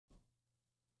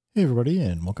Hey everybody,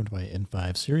 and welcome to my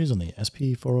N5 series on the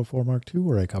SP404 Mark II,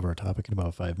 where I cover a topic in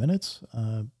about 5 minutes.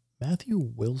 Matthew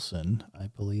Wilson, I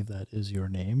believe that is your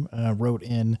name, wrote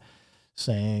in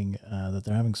saying that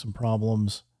they're having some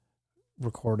problems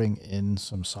recording in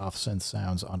some soft synth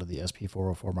sounds onto the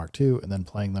SP404 Mark II and then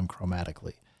playing them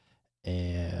chromatically.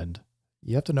 And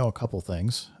you have to know a couple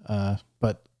things,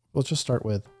 but let's just start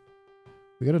with,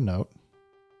 we got a note.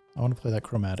 I want to play that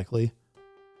chromatically.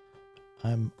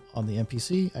 I'm on the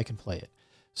MPC, I can play it.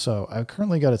 So I've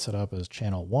currently got it set up as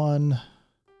channel 1.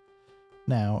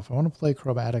 Now, if I want to play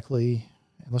chromatically,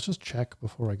 and let's just check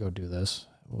before I go do this.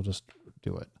 We'll just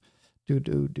do it. Do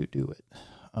it.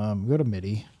 Go to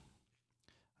Midi.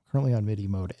 I'm currently on Midi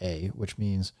mode A, which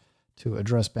means to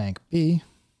address bank B,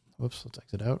 whoops, let's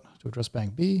exit out. To address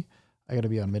bank B, I got to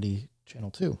be on Midi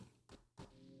channel 2.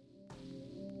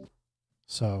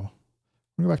 So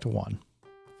we'll go back to 1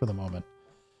 for the moment.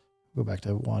 Go back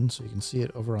to 1 so you can see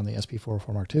it over on the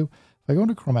SP404 Mark II. If I go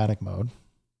into chromatic mode,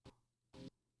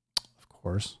 of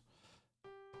course,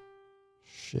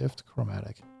 shift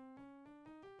chromatic.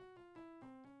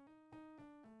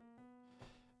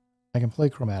 I can play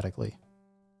chromatically,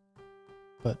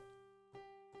 but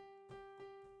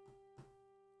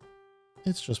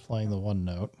it's just playing the one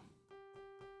note.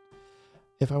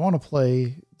 If I want to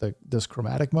play this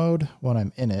chromatic mode when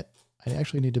I'm in it, I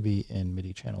actually need to be in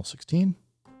Midi channel 16.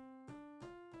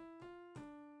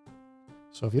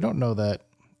 So if you don't know that,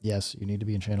 yes, you need to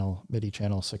be in Midi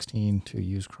channel 16 to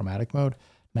use chromatic mode.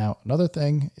 Now, another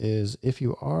thing is if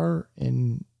you are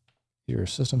in your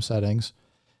system settings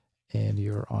and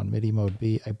you're on Midi mode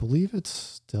B, I believe it's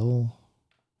still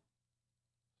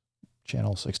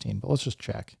channel 16, but let's just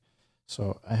check.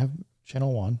 So I have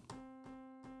channel 1.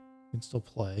 You can still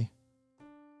play.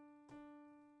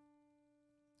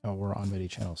 Oh, we're on Midi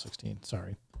channel 16,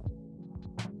 sorry.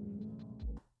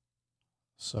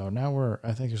 So now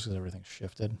I think it's because everything's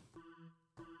shifted.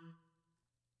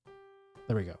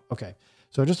 There we go. Okay.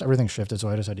 So just everything's shifted. So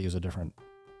I just had to use a different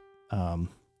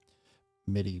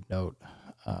MIDI note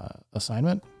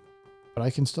assignment, but I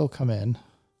can still come in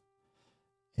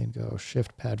and go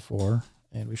shift pad 4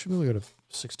 and we should be able to go to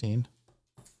 16.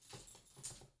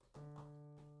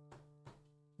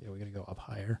 Yeah, we got to go up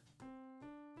higher.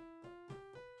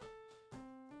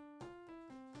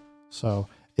 So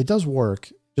it does work.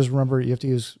 Just remember, you have to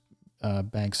use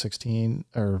bank 16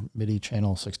 or Midi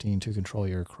channel 16 to control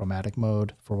your chromatic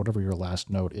mode for whatever your last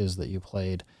note is that you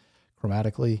played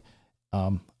chromatically.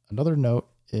 Another note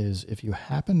is if you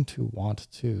happen to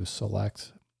want to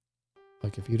select,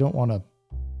 like if you don't want to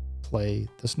play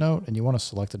this note and you want to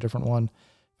select a different one,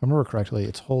 if I remember correctly,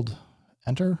 it's hold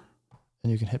enter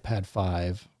and you can hit pad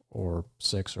 5 or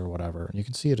 6 or whatever. And you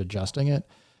can see it adjusting it.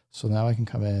 So now I can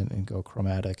come in and go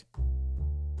chromatic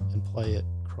and play it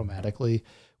chromatically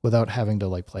without having to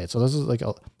like play it. So this is like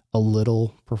a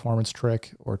little performance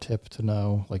trick or tip to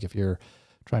know, like if you're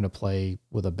trying to play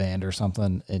with a band or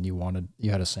something and you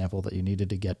had a sample that you needed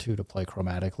to get to play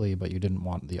chromatically, but you didn't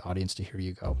want the audience to hear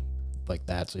you go like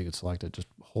that. So you could select it, just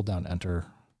hold down enter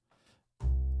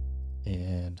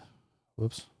and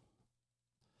whoops.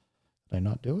 Did I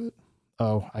not do it?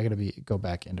 Oh, I gotta go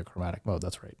back into chromatic mode.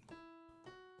 That's right.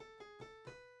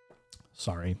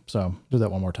 Sorry. So do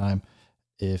that one more time.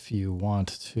 If you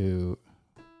want to,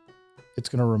 it's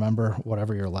going to remember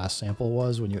whatever your last sample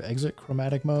was when you exit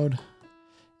chromatic mode.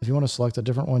 If you want to select a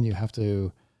different one, you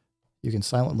can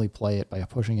silently play it by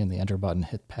pushing in the enter button,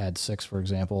 hit pad 6, for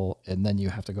example, and then you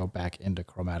have to go back into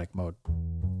chromatic mode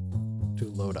to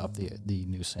load up the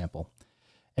new sample.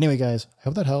 Anyway, guys, I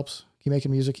hope that helps. Keep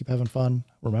making music, keep having fun.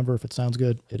 Remember, if it sounds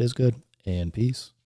good, it is good, and peace.